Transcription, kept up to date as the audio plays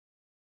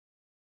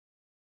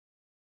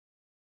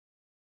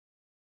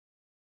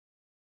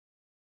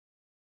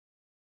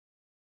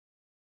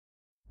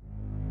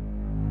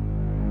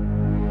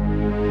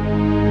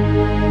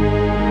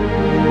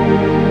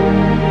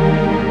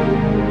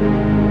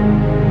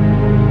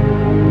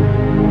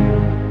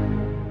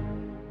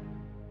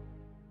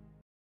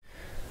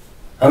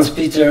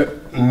Hans-Peter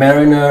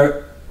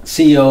Mariner,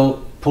 CEO,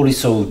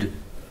 Polysoude.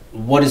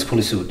 What is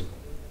Polysoude?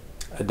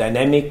 A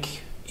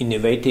dynamic,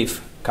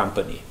 innovative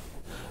company.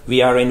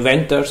 We are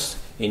inventors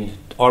in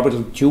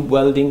orbital tube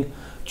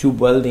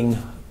welding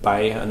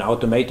by an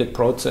automated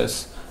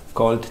process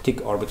called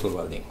thick orbital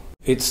welding.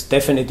 It's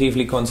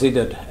definitively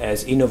considered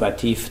as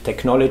innovative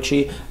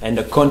technology and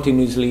a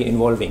continuously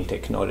evolving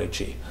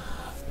technology.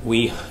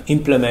 We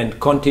implement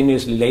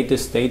continuously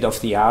latest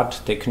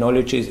state-of-the-art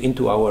technologies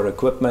into our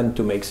equipment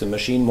to make the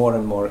machine more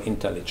and more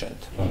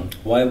intelligent.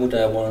 Why would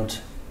I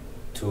want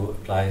to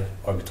apply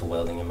orbital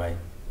welding in my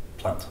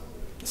plant?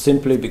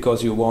 Simply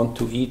because you want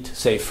to eat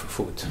safe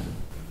food.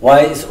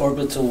 Why is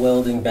orbital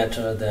welding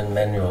better than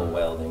manual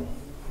welding?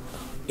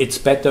 It's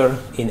better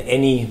in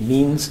any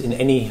means, in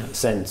any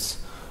sense.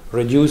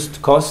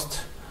 Reduced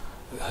cost,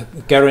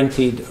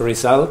 guaranteed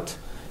result,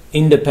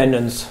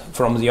 independence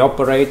from the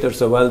operator,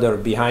 the welder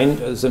behind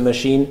the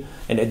machine,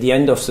 and at the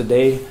end of the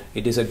day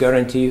it is a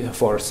guarantee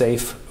for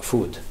safe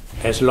food,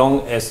 as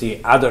long as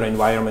the other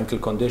environmental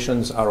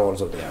conditions are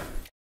also there.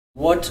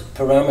 What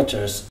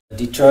parameters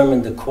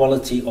determine the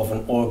quality of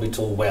an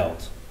orbital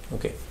weld?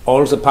 Okay.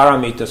 All the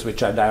parameters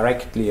which are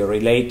directly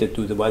related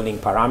to the welding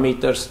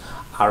parameters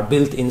are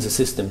built in the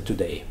system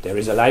today. There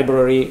is a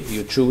library,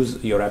 you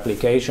choose your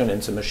application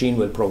and the machine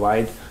will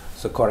provide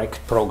the correct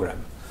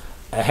program.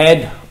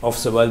 Ahead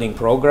of the welding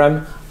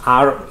program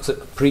are the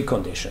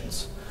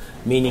preconditions,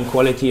 meaning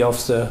quality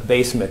of the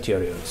base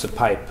material, the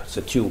pipe,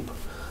 the tube,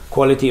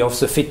 quality of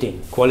the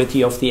fitting,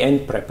 quality of the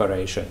end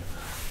preparation,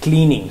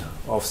 cleaning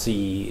of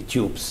the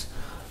tubes.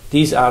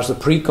 These are the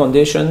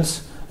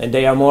preconditions and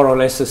they are more or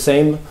less the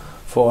same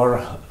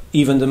for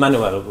even the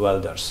manual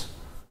welders.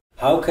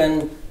 How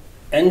can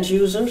end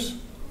users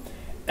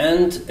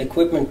and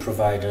equipment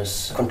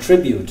providers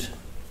contribute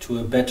to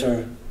a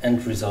better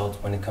end result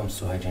when it comes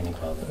to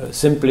hygienic welding?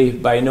 Simply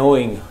by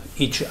knowing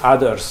each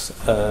other's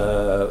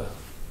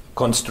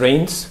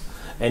constraints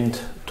and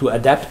to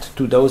adapt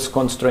to those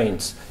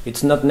constraints.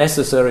 It's not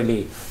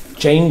necessarily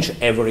change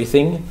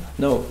everything,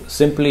 no,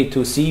 simply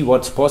to see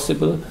what's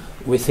possible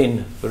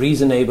within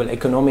reasonable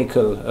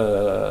economical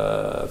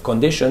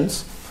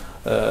conditions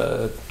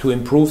to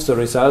improve the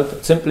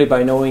result, simply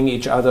by knowing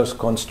each other's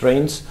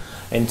constraints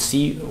and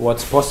see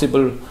what's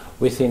possible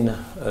within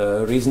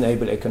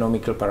reasonable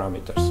economical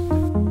parameters.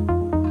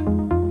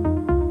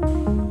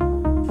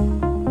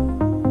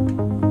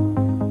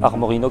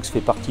 Armorinox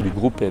fait partie du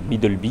groupe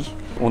Middleby.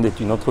 On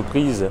est une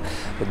entreprise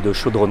de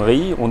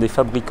chaudronnerie, on est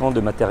fabricant de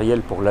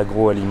matériel pour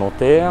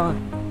l'agroalimentaire.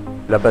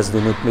 La base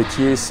de notre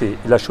métier, c'est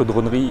la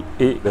chaudronnerie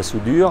et la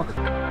soudure.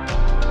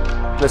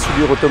 La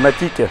soudure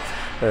automatique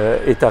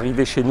est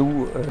arrivée chez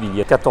nous il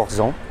y a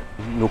 14 ans.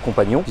 Nos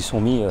compagnons qui sont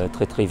mis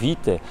très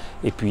vite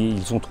et puis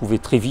ils ont trouvé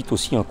très vite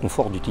aussi un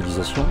confort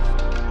d'utilisation.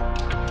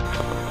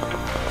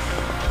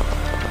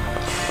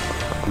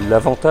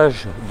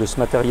 L'avantage de ce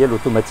matériel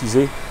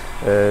automatisé,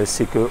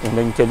 c'est qu'on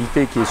a une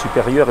qualité qui est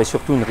supérieure et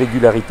surtout une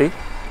régularité,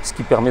 ce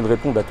qui permet de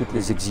répondre à toutes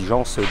les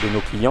exigences de nos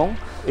clients.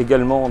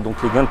 Également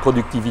donc les gains de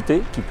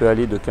productivité qui peut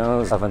aller de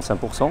 15 à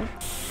 25%.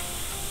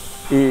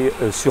 Et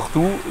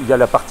surtout, il y a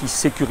la partie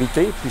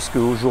sécurité, puisque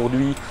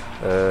aujourd'hui,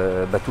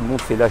 tout le monde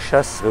fait la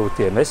chasse au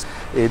TMS,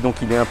 et donc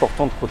il est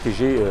important de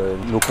protéger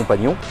nos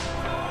compagnons.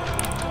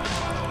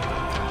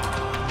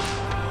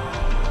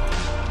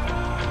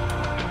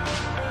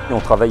 On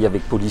travaille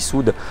avec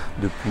Polysoude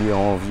depuis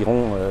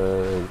environ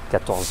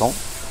 14 ans.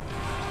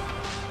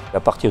 À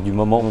partir du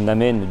moment où on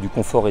amène du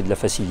confort et de la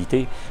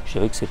facilité, je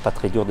dirais que c'est pas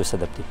très dur de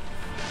s'adapter.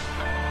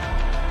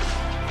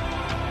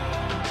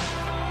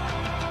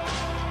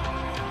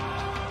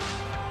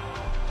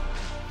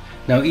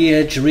 Now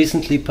EHEDG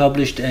recently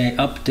published an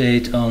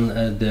update on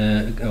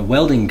the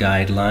welding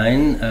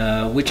guideline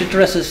which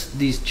addresses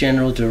these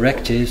general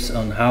directives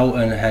on how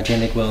a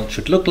hygienic weld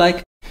should look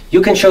like.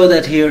 You can show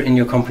that here in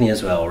your company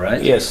as well,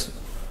 right? Yes.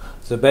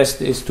 The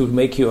best is to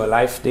make you a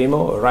live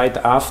demo right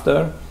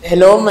after.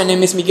 Hello, my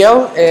name is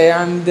Miguel.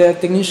 I'm the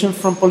technician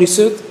from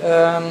Polysoude.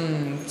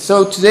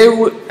 So today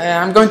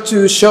I'm going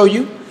to show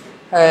you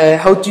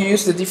how to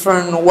use the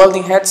different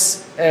welding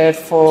heads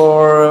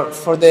for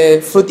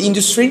the food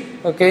industry.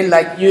 Okay,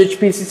 like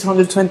UHP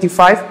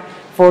 625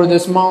 for the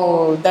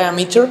small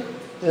diameter,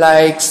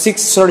 like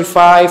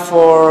 635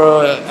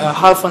 for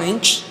half an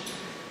inch.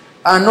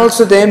 And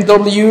also the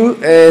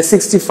MW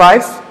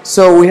 65,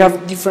 so we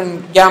have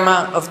different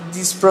gamma of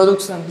these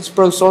products and these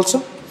products also.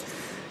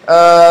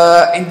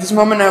 In this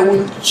moment I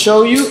will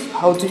show you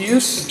how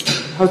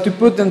to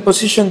put and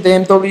position the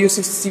MW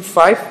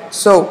 65.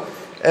 So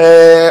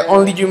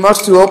only you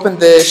must to open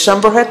the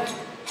chamber head,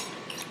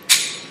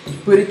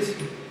 put it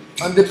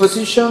on the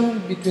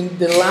position between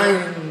the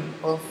line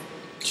of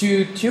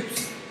two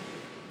tubes.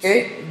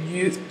 Okay,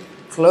 you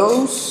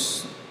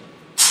close,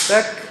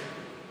 back.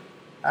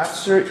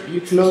 After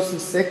you close the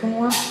second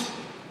one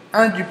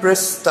and you press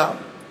stop,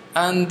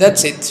 and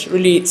that's it,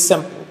 really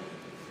simple.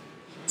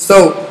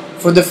 So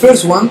for the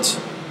first one,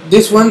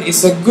 this one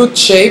is a good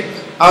shape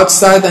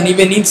outside and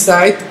even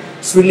inside,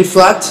 it's really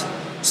flat,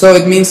 so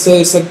it means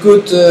it's a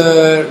good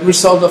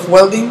result of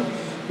welding.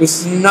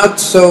 it's not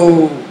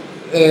so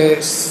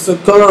so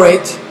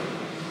colored.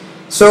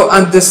 So,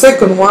 and the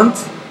second one,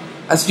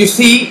 as you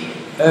see,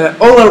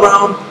 all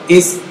around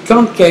is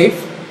concave.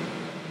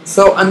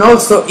 So, and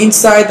also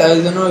inside,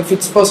 I don't know if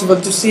it's possible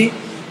to see,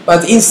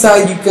 but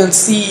inside you can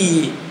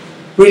see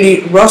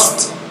really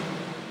rust,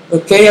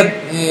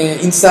 okay,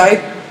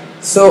 inside.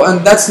 So, and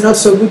that's not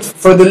so good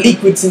for the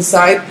liquids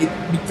inside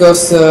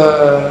because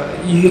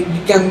you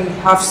can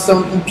have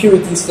some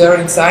impurities there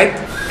inside.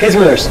 Case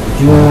Millers,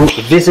 you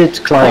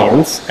visit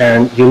clients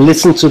and you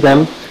listen to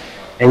them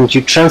and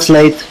you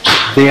translate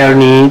their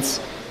needs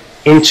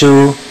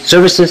into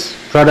services,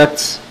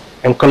 products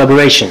and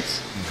collaborations.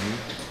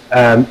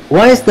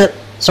 Why is that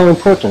so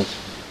important,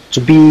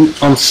 to be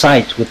on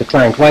site with the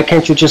client? Why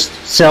can't you just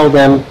sell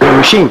them a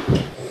machine?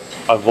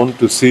 I want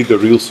to see the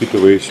real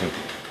situation.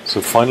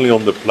 So finally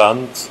on the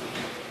plant,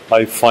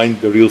 I find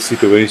the real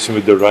situation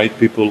with the right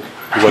people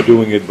who are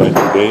doing it by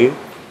today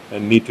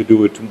and need to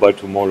do it by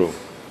tomorrow.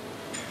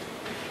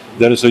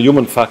 There is a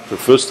human factor,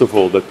 first of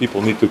all, that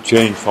people need to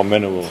change from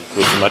manual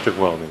to automatic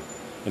welding.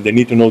 And they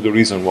need to know the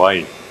reason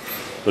why.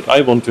 But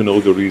I want to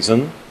know the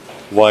reason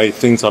why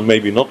things are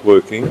maybe not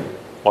working,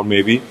 or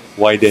maybe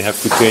why they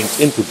have to change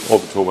into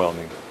orbital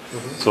welding.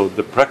 So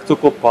the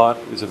practical part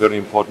is a very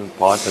important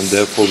part, and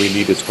therefore we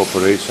need this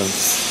cooperation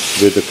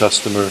with the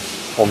customer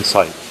on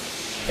site.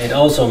 It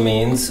also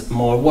means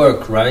more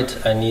work, right?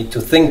 I need to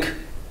think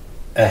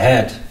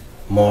ahead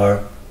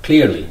more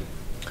clearly.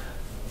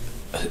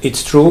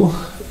 It's true.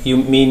 You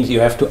mean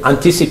you have to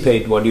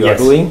anticipate what you are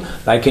doing.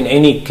 Like in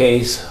any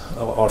case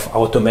of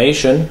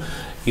automation,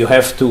 you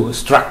have to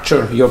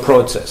structure your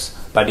process,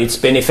 but it's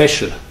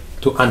beneficial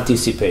to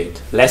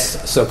anticipate,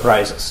 less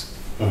surprises.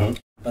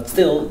 But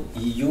still,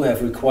 you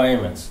have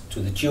requirements to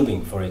the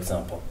tubing, for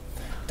example.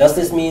 Does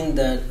this mean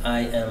that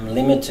I am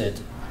limited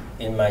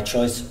in my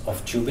choice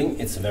of tubing?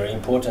 It's a very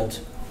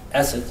important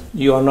asset.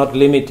 You are not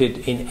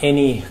limited in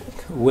any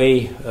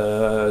way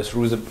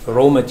through the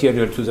raw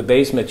material to the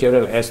base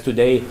material, as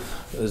today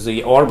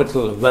the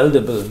orbital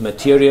weldable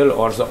material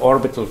or the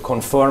orbital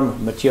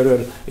conform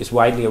material is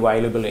widely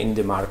available in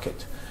the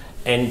market.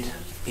 And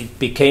it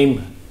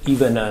became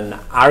even an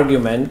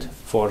argument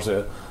for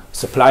the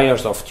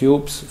suppliers of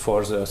tubes,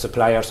 for the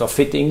suppliers of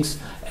fittings,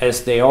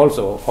 as they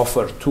also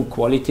offer two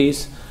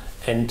qualities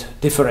and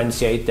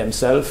differentiate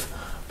themselves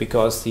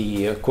because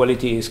the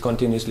quality is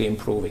continuously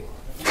improving.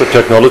 The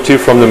technology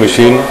from the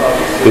machine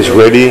is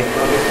ready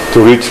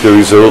to reach the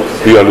result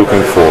we are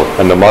looking for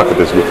and the market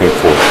is looking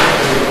for.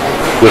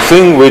 The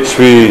thing which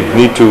we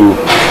need to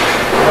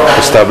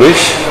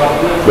establish,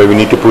 where we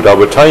need to put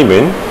our time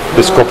in,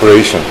 is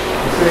cooperation.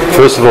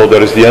 First of all,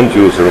 there is the end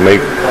user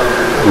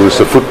who is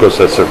the food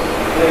processor.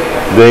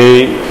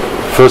 They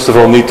first of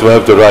all need to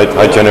have the right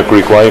hygienic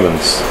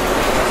requirements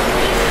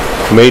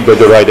made by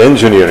the right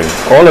engineering,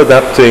 all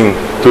adapting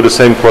to the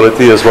same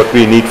quality as what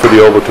we need for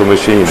the orbital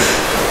machine.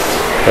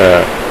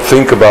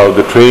 Think about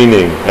the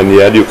training and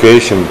the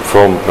education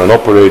from an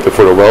operator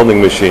for a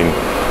welding machine,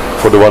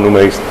 for the one who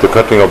makes the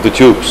cutting of the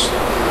tubes.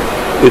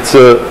 It's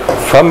a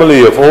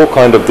family of all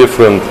kind of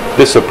different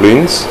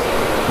disciplines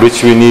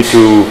which we need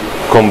to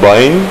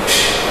combine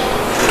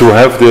to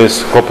have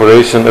this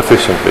cooperation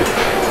efficiently.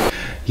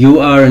 You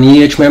are an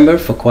EHEDG member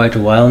for quite a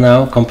while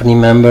now, company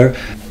member.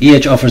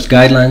 EHEDG offers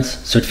guidelines,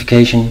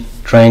 certification,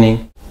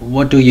 training.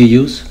 What do you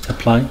use,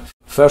 apply?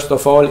 First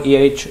of all,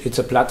 EHEDG, it's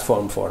a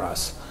platform for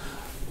us.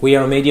 We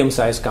are a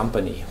medium-sized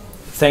company.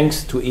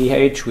 Thanks to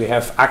EHEDG, we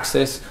have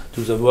access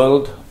to the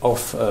world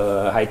of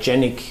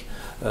hygienic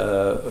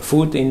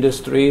food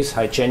industries,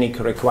 hygienic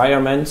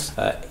requirements.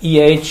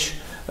 EHEDG,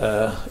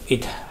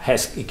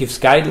 it gives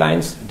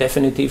guidelines,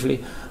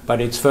 definitively,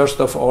 but it's first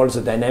of all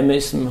the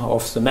dynamism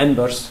of the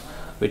members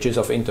which is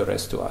of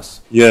interest to us.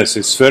 Yes,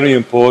 it's very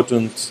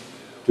important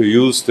to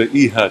use the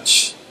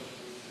EHEDG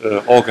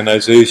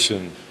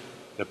organization,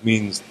 that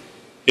means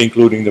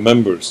including the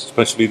members,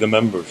 especially the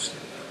members,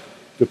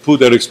 to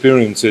put their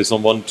experiences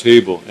on one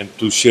table and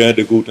to share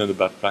the good and the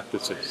bad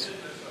practices.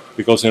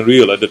 Because in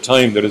real, at the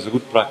time there is a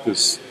good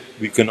practice,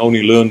 we can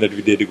only learn that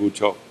we did a good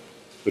job.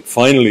 But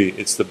finally,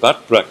 it's the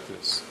bad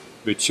practice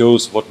which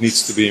shows what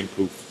needs to be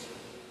improved.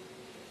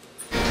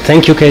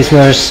 Thank you, Case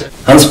Millers.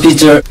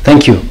 Hans-Peter,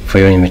 thank you for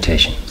your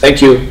invitation.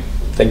 Thank you.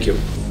 Thank you.